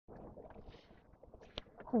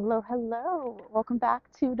Hello, hello. Welcome back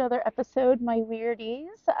to another episode, my weirdies.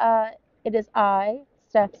 It is I,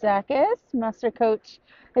 Steph Zakis, master coach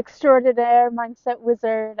extraordinaire, mindset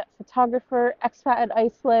wizard, photographer, expat in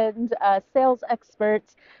Iceland, sales expert.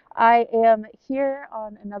 I am here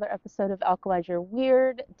on another episode of Alkalize Your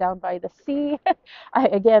Weird down by the sea. I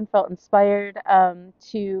again felt inspired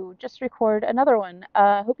to just record another one.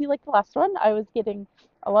 Hope you liked the last one. I was getting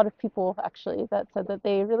a lot of people actually that said that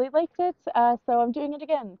they really liked it. So I'm doing it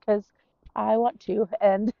again because I want to,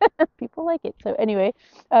 and people like it. So anyway,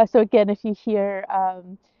 so again, if you hear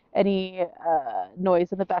any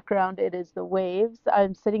noise in the background, it is the waves.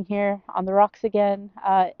 I'm sitting here on the rocks again.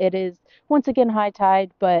 It is once again high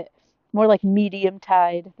tide, but more like medium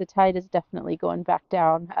tide. The tide is definitely going back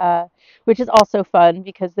down, which is also fun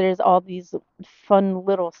because there's all these fun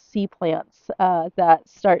little sea plants that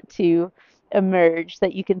start to emerge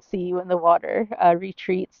that you can see when the water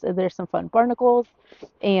retreats. And there's some fun barnacles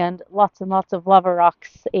and lots of lava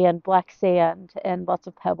rocks and black sand and lots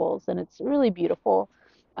of pebbles, and it's really beautiful.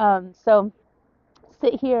 So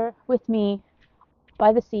sit here with me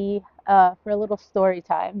by the sea for a little story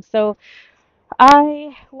time. So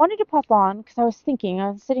I wanted to pop on because I was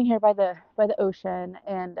sitting here by the ocean,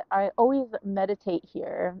 and I always meditate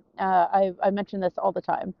here. I mention this all the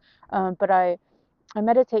time, but I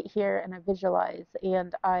meditate here and I visualize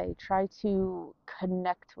and I try to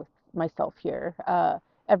connect with myself here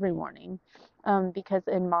every morning. Because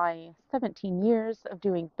in my 17 years of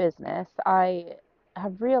doing business, I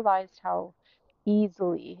have realized how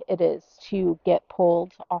easily it is to get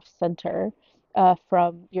pulled off center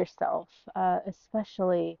from yourself,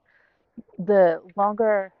 especially the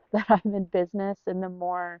longer that I'm in business and the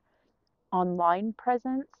more online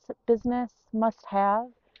presence business must have.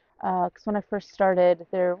 Because when I first started,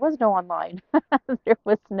 there was no online, there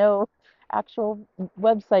was no actual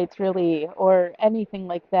websites really or anything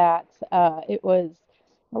like that. It was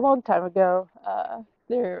a long time ago.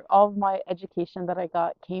 All of my education that I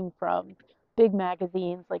got came from big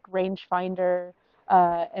magazines like Rangefinder,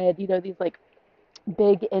 and these like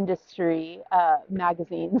big industry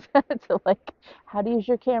magazines to like how to use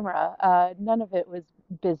your camera. None of it was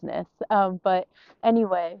business. But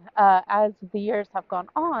anyway, as the years have gone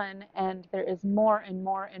on and there is more and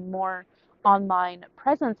more and more online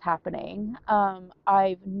presence happening,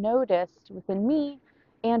 I've noticed within me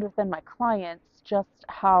and within my clients just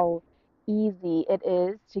how easy it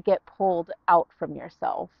is to get pulled out from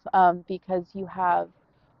yourself, because you have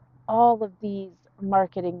all of these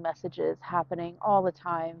marketing messages happening all the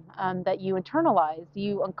time, that you internalize.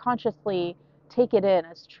 You unconsciously take it in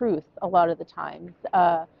as truth a lot of the times.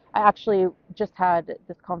 I actually just had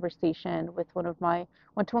this conversation with one of my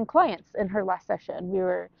one-to-one clients in her last session. We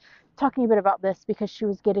were talking a bit about this because she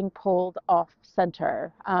was getting pulled off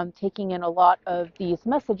center, taking in a lot of these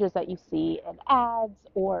messages that you see in ads,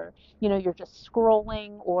 or you're just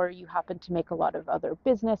scrolling, or you happen to make a lot of other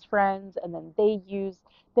business friends, and then they use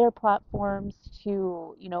their platforms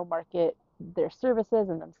to, market their services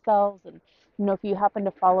and themselves. And, if you happen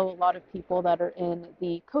to follow a lot of people that are in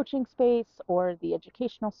the coaching space or the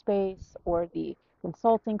educational space or the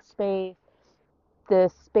consulting space,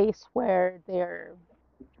 the space where they're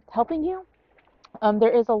helping you,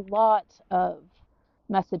 there is a lot of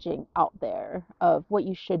messaging out there of what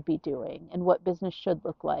you should be doing and what business should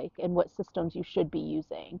look like and what systems you should be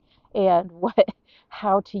using and what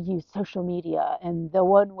how to use social media and the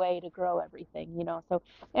one way to grow everything. So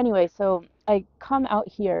anyway, so I come out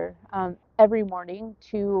here every morning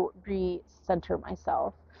to recenter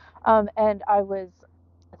myself, and I was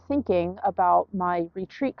thinking about my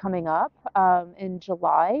retreat coming up in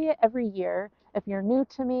July every year. If you're new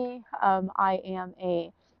to me, I am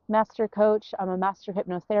a master coach, I'm a master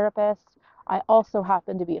hypnotherapist. I also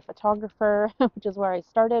happen to be a photographer, which is where I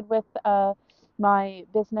started with my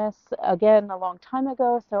business again a long time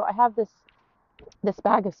ago. So I have this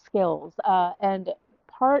bag of skills. And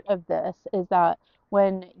part of this is that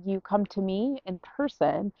when you come to me in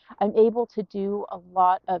person, I'm able to do a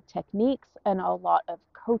lot of techniques and a lot of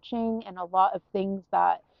coaching and a lot of things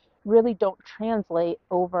that really don't translate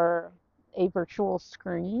over a virtual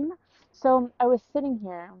screen. So I was sitting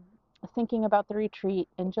here thinking about the retreat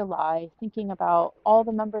in July, thinking about all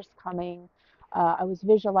the members coming. I was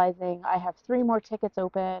visualizing, I have 3 more tickets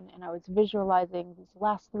open, and I was visualizing these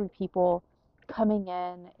last 3 people coming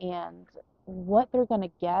in and what they're going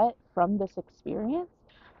to get from this experience,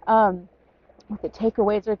 um, what the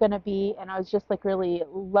takeaways are going to be. And I was just like really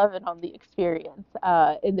loving on the experience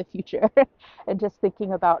in the future and just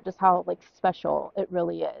thinking about just how like special it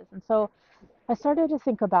really is. And so I started to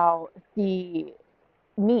think about the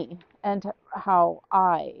me and how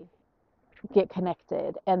I get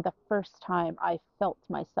connected. And the first time I felt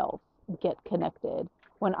myself get connected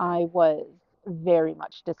when I was very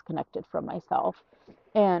much disconnected from myself.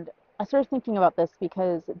 And I started thinking about this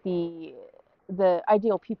because the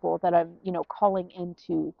ideal people that I'm, calling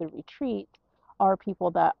into the retreat are people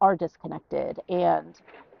that are disconnected, and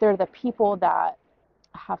they're the people that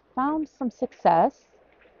have found some success.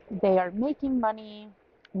 They are making money.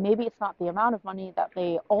 Maybe it's not the amount of money that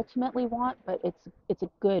they ultimately want, but it's a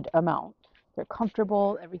good amount. They're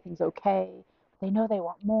comfortable, everything's okay. They know they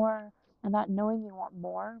want more, and that knowing you want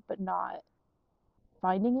more but not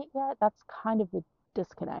finding it yet, that's kind of the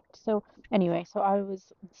disconnect. So anyway, so I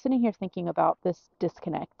was sitting here thinking about this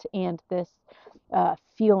disconnect and this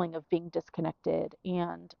feeling of being disconnected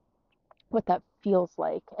and what that feels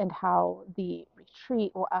like, and how the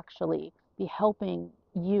retreat will actually be helping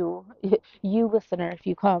you, you listener, if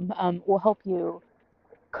you come, will help you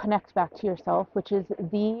connect back to yourself, which is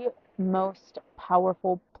the most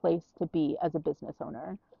powerful place to be as a business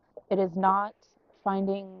owner. It is not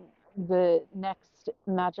finding the next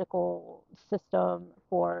magical system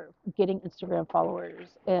for getting Instagram followers,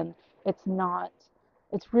 and it's not,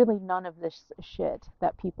 it's really none of this shit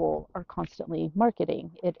that people are constantly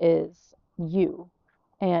marketing. It is you,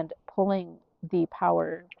 and pulling the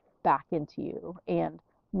power back into you, and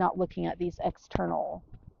not looking at these external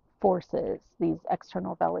forces, these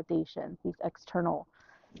external validations, these external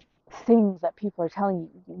things that people are telling you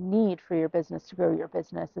you need for your business to grow your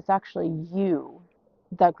business. It's actually you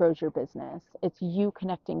that grows your business. It's you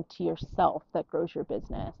connecting to yourself that grows your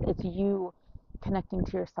business. It's you connecting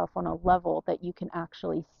to yourself on a level that you can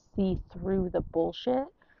actually see through the bullshit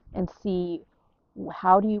and see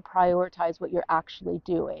how do you prioritize what you're actually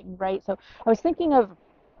doing, right? So I was thinking of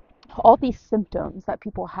all these symptoms that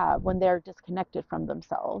people have when they're disconnected from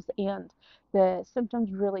themselves. And the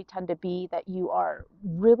symptoms really tend to be that you're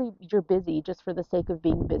busy just for the sake of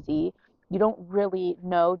being busy. You don't really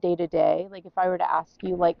know day to day. Like if I were to ask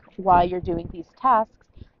you like why you're doing these tasks,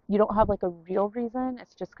 you don't have like a real reason.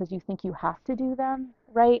 It's just because you think you have to do them,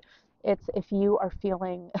 right? It's if you are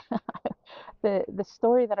feeling the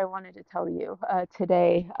story that I wanted to tell you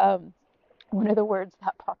today. One of the words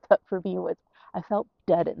that popped up for me was I felt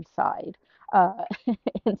dead inside. Uh,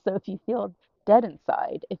 and so if you feel dead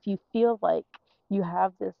inside, if you feel like you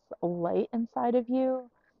have this light inside of you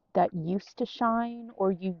that used to shine,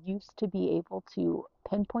 or you used to be able to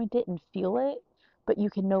pinpoint it and feel it, but you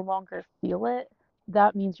can no longer feel it,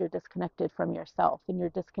 that means you're disconnected from yourself, and you're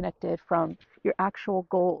disconnected from your actual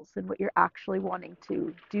goals and what you're actually wanting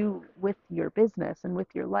to do with your business and with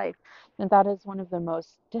your life. And that is one of the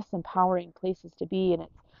most disempowering places to be. And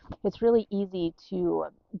it's really easy to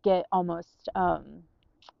get almost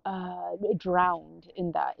drowned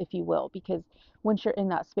in that, if you will, because once you're in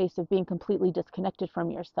that space of being completely disconnected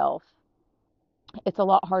from yourself, it's a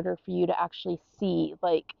lot harder for you to actually see,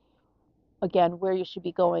 like, again, where you should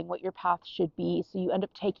be going, what your path should be. So you end up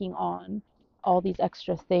taking on all these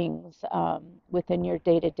extra things within your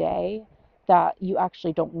day to day that you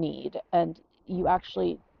actually don't need. And you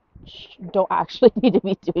actually don't actually need to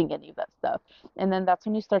be doing any of that stuff. And then that's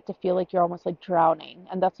when you start to feel like you're almost like drowning.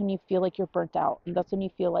 And that's when you feel like you're burnt out. And that's when you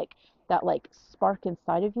feel like that like spark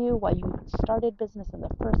inside of you why you started business in the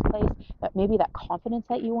first place, that maybe that confidence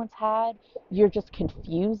that you once had, you're just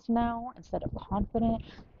confused now instead of confident.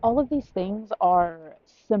 All of these things are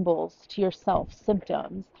symbols to yourself,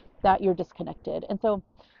 symptoms that you're disconnected. And so,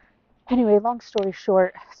 anyway, long story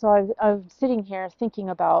short, so I'm sitting here thinking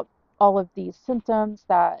about all of these symptoms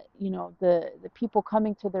that, the people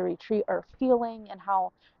coming to the retreat are feeling, and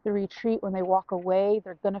how the retreat, when they walk away,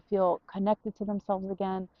 they're going to feel connected to themselves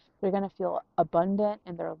again. They're going to feel abundant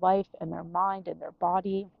in their life and their mind and their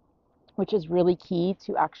body, which is really key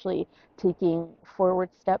to actually taking forward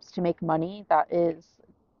steps to make money. That is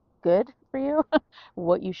good for you,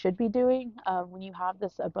 what you should be doing. When you have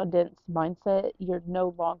this abundance mindset, you're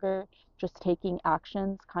no longer just taking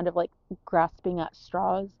actions, kind of like grasping at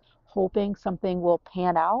straws, hoping something will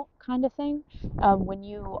pan out, kind of thing. When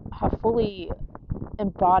you have fully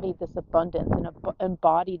embodied this abundance and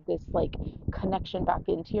embodied this like connection back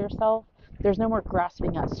into yourself, there's no more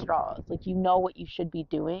grasping at straws. Like you know what you should be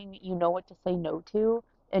doing, you know what to say no to,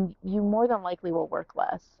 and you more than likely will work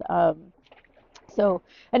less. So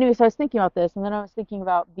anyway, so I was thinking about this, and then I was thinking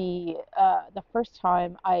about the first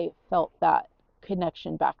time I felt that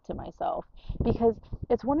connection back to myself, because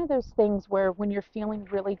it's one of those things where when you're feeling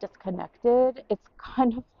really disconnected, it's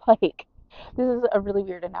kind of like, this is a really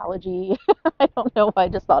weird analogy. I don't know why I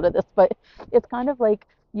just thought of this, but it's kind of like,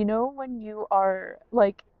 when you are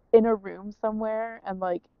like in a room somewhere and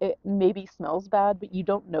like it maybe smells bad, but you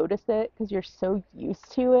don't notice it because you're so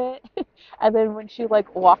used to it. And then when she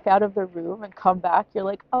like walk out of the room and come back, you're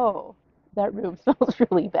like, oh, that room smells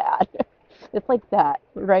really bad. It's like that,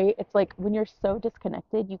 right? It's like when you're so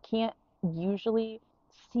disconnected, you can't usually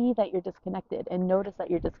see that you're disconnected and notice that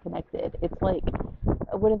you're disconnected. It's like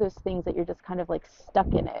one of those things that you're just kind of like stuck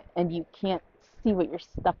in it and you can't see what you're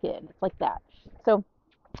stuck in. It's like that. So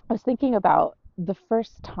I was thinking about the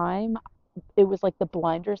first time it was like the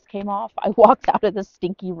blinders came off. I walked out of the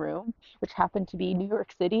stinky room, which happened to be New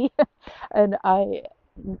York City, and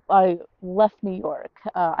I left New York.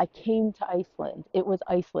 I came to Iceland. It was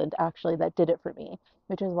Iceland actually that did it for me,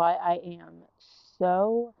 which is why I am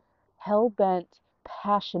so hell bent,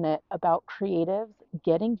 passionate about creatives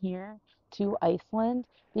getting here to Iceland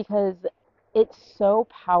because it's so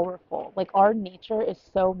powerful. Like our nature is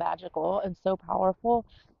so magical and so powerful,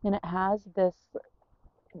 and it has this,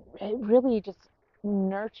 it really just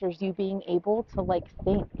nurtures you being able to like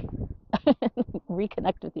think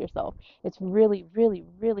reconnect with yourself. It's really, really,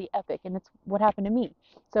 really epic. And it's what happened to me.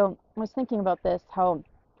 So I was thinking about this, how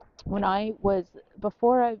when I was,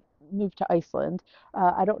 before I moved to Iceland,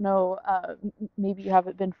 I don't know, maybe you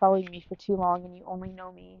haven't been following me for too long and you only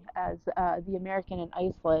know me as the American in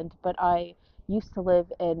Iceland, but I used to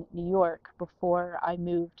live in New York before I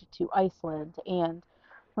moved to Iceland. And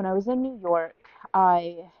when I was in New York,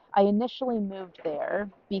 I initially moved there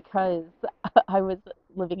because I was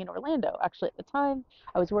living in Orlando. Actually, at the time,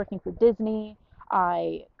 I was working for Disney.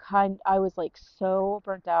 I was like so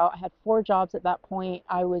burnt out. I had four jobs at that point.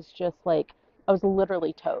 I was just like I was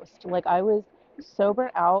literally toast. Like I was so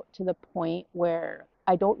burnt out to the point where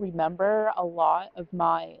I don't remember a lot of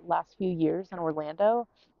my last few years in Orlando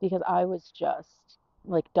because I was just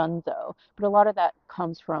like donezo. But a lot of that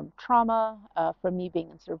comes from trauma, from me being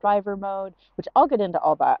in survivor mode, which I'll get into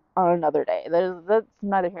all that on another day. That's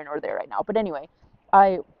neither here nor there right now. But anyway,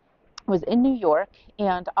 I was in New York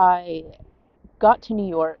and I got to New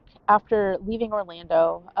York after leaving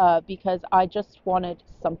Orlando because I just wanted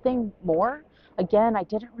something more. Again, I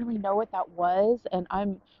didn't really know what that was, and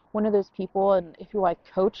I'm one of those people, and who I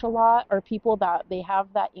coach a lot, are people that they have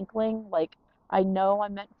that inkling, like I know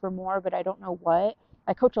I'm meant for more, but I don't know what.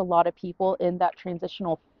 I coach a lot of people in that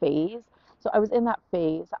transitional phase. So I was in that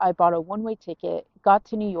phase. I bought a one-way ticket, got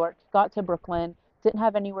to New York, got to Brooklyn, didn't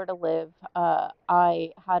have anywhere to live.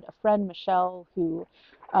 I had a friend, Michelle, who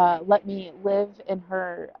let me live in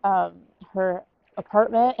her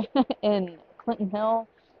apartment in Clinton Hill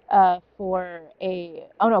for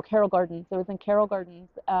oh no, Carroll Gardens. It was in Carroll Gardens,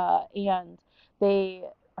 and they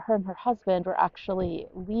her and her husband were actually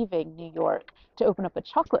leaving New York to open up a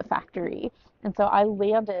chocolate factory. And so I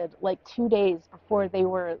landed like 2 days before they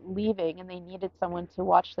were leaving, and they needed someone to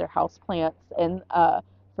watch their house plants and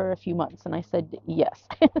for a few months. And I said yes.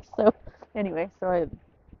 So anyway, so I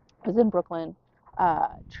was in Brooklyn,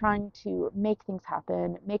 trying to make things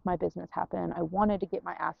happen, make my business happen. I wanted to get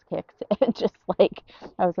my ass kicked, and just like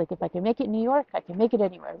I was like, if I can make it in New York, I can make it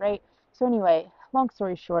anywhere, right? So anyway, long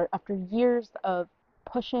story short, after years of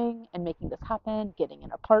pushing and making this happen, getting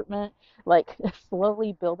an apartment, like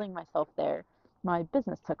slowly building myself there, my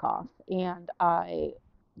business took off, and I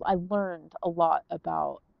learned a lot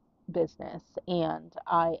about business, and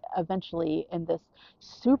I eventually, in this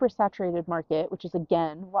super saturated market, which is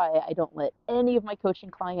again why I don't let any of my coaching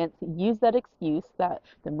clients use that excuse that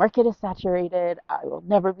the market is saturated. I will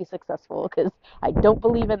never be successful because I don't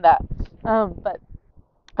believe in that. But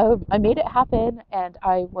I made it happen, and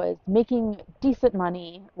I was making decent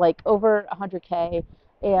money, like over 100K,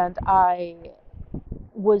 and I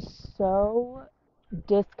was so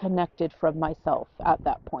disconnected from myself at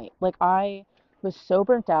that point. Like I was so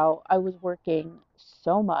burnt out. I was working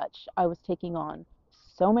so much. I was taking on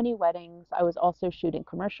so many weddings. I was also shooting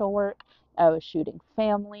commercial work. I was shooting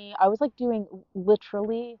family. I was like doing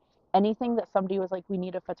literally anything that somebody was like, we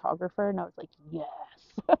need a photographer. And I was like, yes.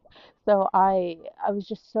 So I was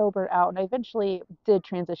just so burnt out. And I eventually did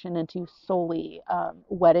transition into solely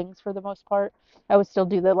weddings for the most part. I would still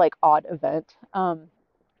do the like odd event.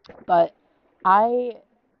 But I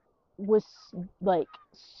was like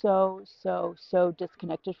so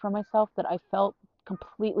disconnected from myself that I felt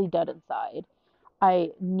completely dead inside.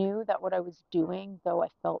 I knew that what I was doing, though I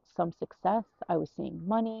felt some success, I was seeing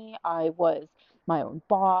money, I was my own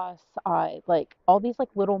boss, I like all these like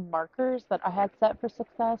little markers that I had set for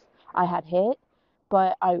success, I had hit,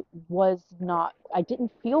 but I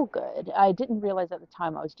didn't feel good. I didn't realize at the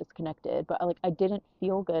time I was disconnected, but like I didn't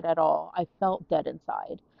feel good at all. I felt dead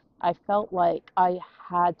inside. I felt like I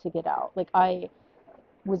had to get out. Like I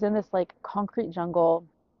was in this like concrete jungle.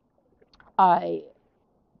 I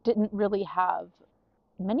didn't really have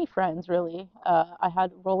many friends really. I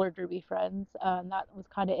had roller derby friends, and that was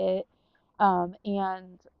kind of it.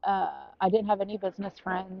 And I didn't have any business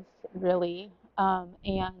friends really.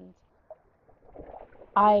 And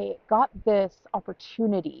I got this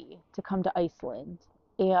opportunity to come to Iceland.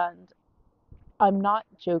 And I'm not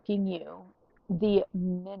joking you. The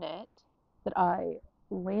minute that I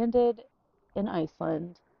landed in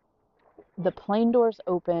Iceland, the plane doors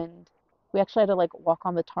opened. We actually had to like walk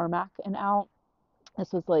on the tarmac and out.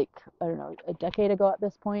 This was like, I don't know, a decade ago at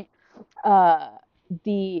this point. Uh,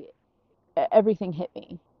 the Everything hit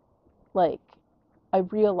me. Like I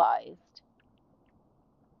realized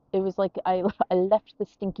it was like I left the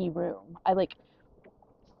stinky room. I like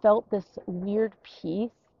felt this weird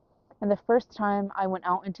peace. And the first time I went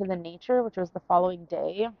out into the nature, which was the following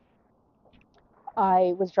day,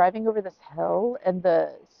 I was driving over this hill and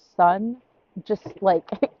the sun just like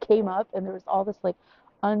came up and there was all this like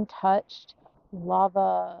untouched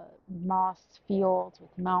lava moss fields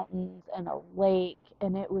with mountains and a lake,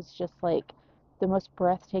 and it was just like the most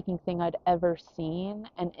breathtaking thing I'd ever seen.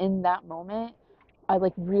 And in that moment I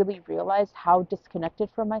like really realized how disconnected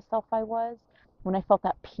from myself I was. When I felt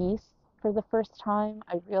that peace for the first time,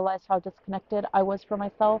 I realized how disconnected I was from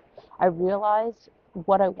myself. I realized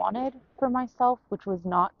what I wanted for myself, which was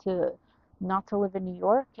not to live in New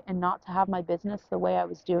York and not to have my business the way I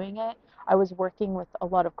was doing it. I was working with a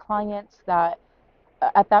lot of clients that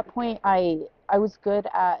at that point I was good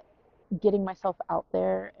at getting myself out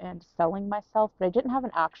there and selling myself, but I didn't have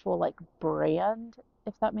an actual like brand,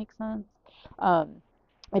 if that makes sense. Um,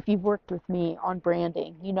 if you've worked with me on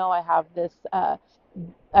branding, you know I have this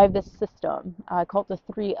system. I call it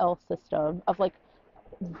the 3L system of like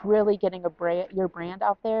really getting your brand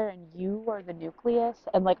out there, and you are the nucleus.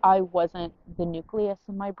 And like I wasn't the nucleus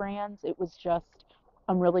in my brands. It was just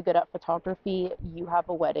I'm really good at photography. You have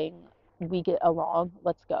a wedding, we get along,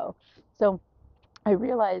 let's go. So I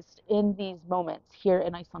realized in these moments here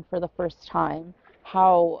in Iceland for the first time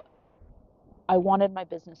how I wanted my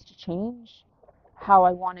business to change, how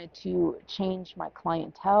I wanted to change my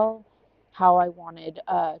clientele, how I wanted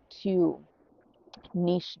to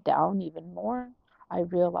niche down even more. I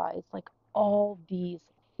realized like all these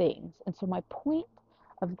things. And so my point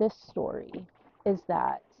of this story is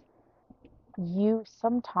that you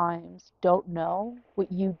sometimes don't know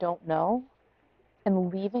what you don't know,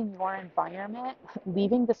 and leaving your environment,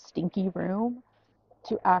 leaving the stinky room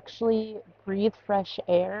to actually breathe fresh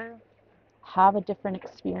air, have a different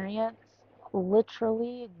experience,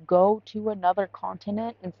 literally go to another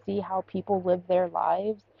continent and see how people live their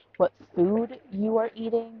lives, what food you are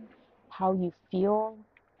eating, how you feel,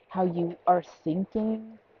 how you are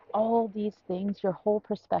thinking, all these things, your whole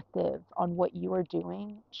perspective on what you are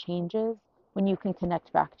doing changes when you can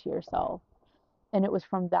connect back to yourself. And it was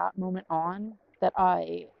from that moment on that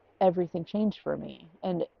everything changed for me.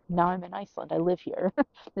 And now I'm in Iceland. I live here.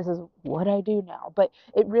 This is what I do now. But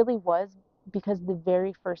it really was because the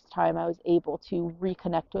very first time I was able to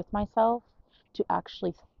reconnect with myself, to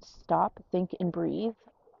actually stop, think, and breathe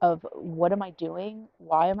of what am I doing?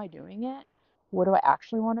 Why am I doing it? What do I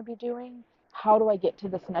actually want to be doing? How do I get to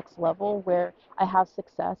this next level where I have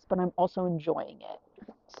success, but I'm also enjoying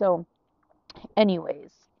it? So,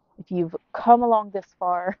 anyways, if you've come along this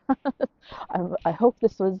far, I hope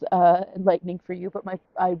this was enlightening for you. But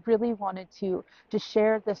I really wanted to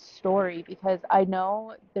share this story because I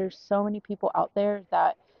know there's so many people out there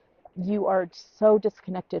that you are so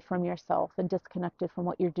disconnected from yourself and disconnected from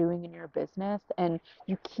what you're doing in your business, and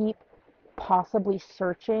you keep possibly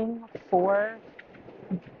searching for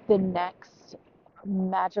the next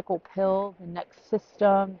magical pill, the next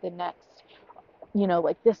system, the next,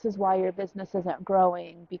 like this is why your business isn't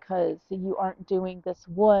growing because you aren't doing this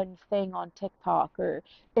one thing on TikTok or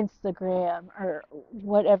Instagram or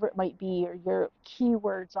whatever it might be, or your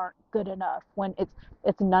keywords aren't good enough when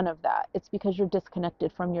it's none of that. It's because you're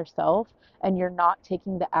disconnected from yourself and you're not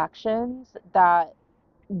taking the actions that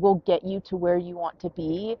will get you to where you want to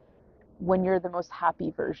be when you're the most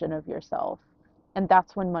happy version of yourself. And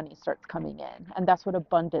that's when money starts coming in. And that's what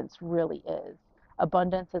abundance really is.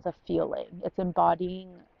 Abundance is a feeling, it's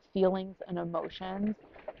embodying feelings and emotions.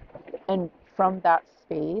 And from that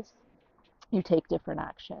space, you take different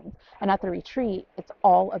actions. And at the retreat, it's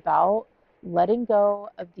all about letting go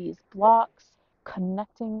of these blocks,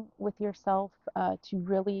 connecting with yourself to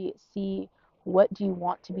really see what do you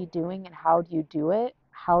want to be doing and how do you do it?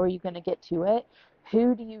 How are you going to get to it?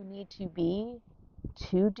 Who do you need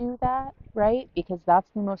to do that, right? Because that's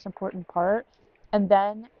the most important part. And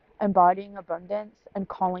then embodying abundance and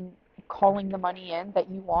calling the money in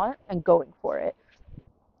that you want and going for it.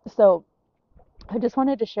 So I just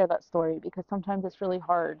wanted to share that story because sometimes it's really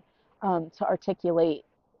hard to articulate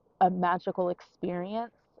a magical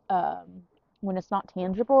experience. when it's not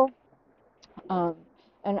tangible. Um,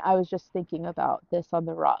 and I was just thinking about this on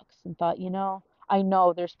the rocks and thought, I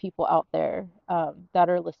know there's people out there that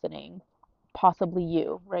are listening, possibly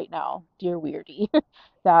you right now, dear Weirdy,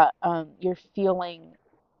 that you're feeling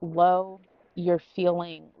low, you're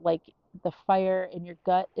feeling like the fire in your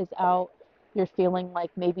gut is out. You're feeling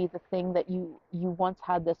like maybe the thing that you once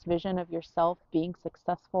had this vision of yourself being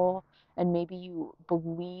successful, and maybe you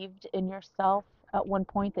believed in yourself at one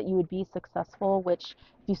point that you would be successful, which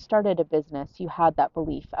if you started a business, you had that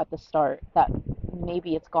belief at the start that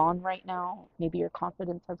maybe it's gone right now, maybe your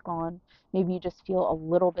confidence has gone, maybe you just feel a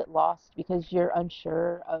little bit lost because you're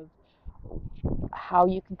unsure of how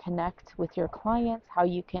you can connect with your clients, how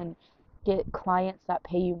you can get clients that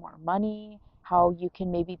pay you more money, how you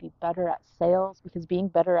can maybe be better at sales, because being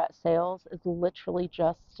better at sales is literally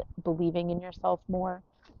just believing in yourself more.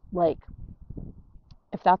 Like,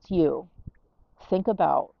 if that's you, think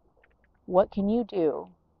about what can you do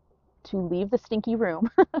to leave the stinky room,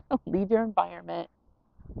 leave your environment,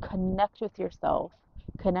 connect with yourself,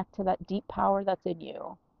 connect to that deep power that's in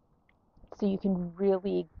you, so you can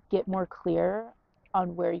really get more clear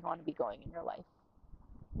on where you want to be going in your life.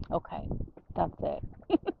 Okay, that's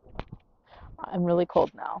it. I'm really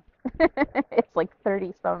cold now. It's like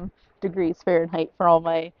 30 some degrees Fahrenheit for all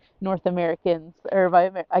my North Americans, or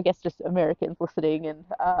I guess just Americans listening, and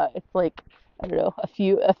it's like, I don't know, a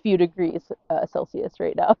few degrees Celsius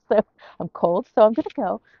right now. So I'm cold, so I'm gonna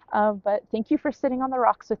go. But thank you for sitting on the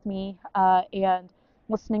rocks with me and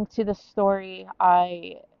listening to the story.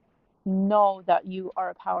 I know that you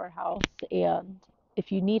are a powerhouse, and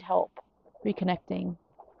if you need help reconnecting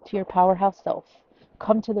to your powerhouse self,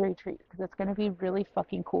 come to the retreat because it's going to be really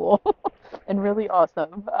fucking cool and really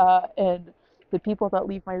awesome. And the people that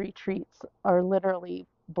leave my retreats are literally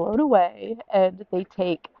blown away, and they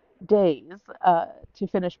take days to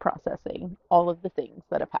finish processing all of the things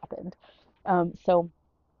that have happened. So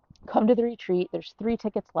come to the retreat. There's 3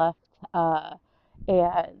 tickets left.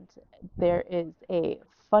 And there is a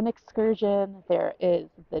fun excursion. There is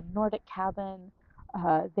the Nordic cabin.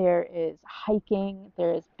 There is hiking.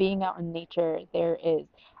 There is being out in nature. There is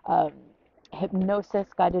um, hypnosis,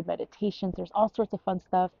 guided meditations. There's all sorts of fun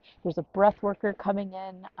stuff. There's a breath worker coming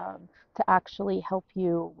in to actually help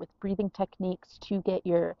you with breathing techniques to get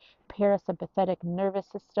your parasympathetic nervous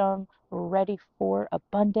system ready for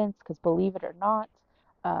abundance. Because believe it or not,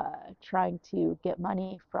 trying to get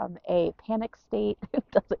money from a panic state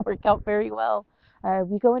doesn't work out very well.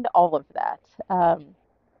 We go into all of that.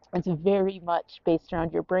 It's very much based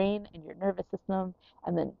around your brain and your nervous system,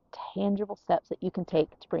 and then tangible steps that you can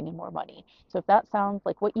take to bring in more money. So, if that sounds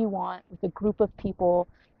like what you want, with a group of people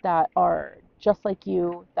that are just like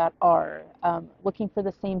you, that are looking for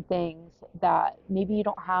the same things, that maybe you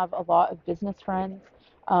don't have a lot of business friends,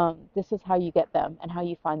 this is how you get them and how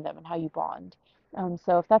you find them and how you bond.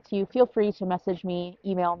 So, if that's you, feel free to message me,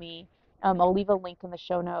 email me. I'll leave a link in the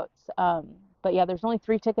show notes. But yeah, there's only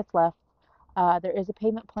 3 tickets left. There is a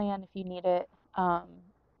payment plan if you need it. Um,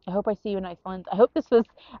 I hope I see you in Iceland. I hope this was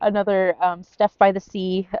another Steph by the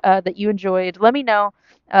Sea that you enjoyed. Let me know.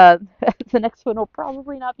 Uh, the next one will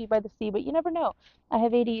probably not be by the sea, but you never know. I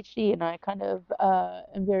have ADHD and I kind of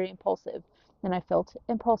am very impulsive, and I felt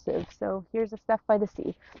impulsive. So here's a Steph by the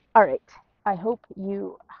Sea. All right. I hope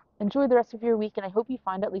you enjoy the rest of your week, and I hope you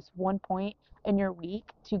find at least one point in your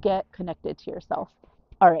week to get connected to yourself.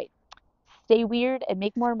 All right. Stay weird and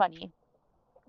make more money.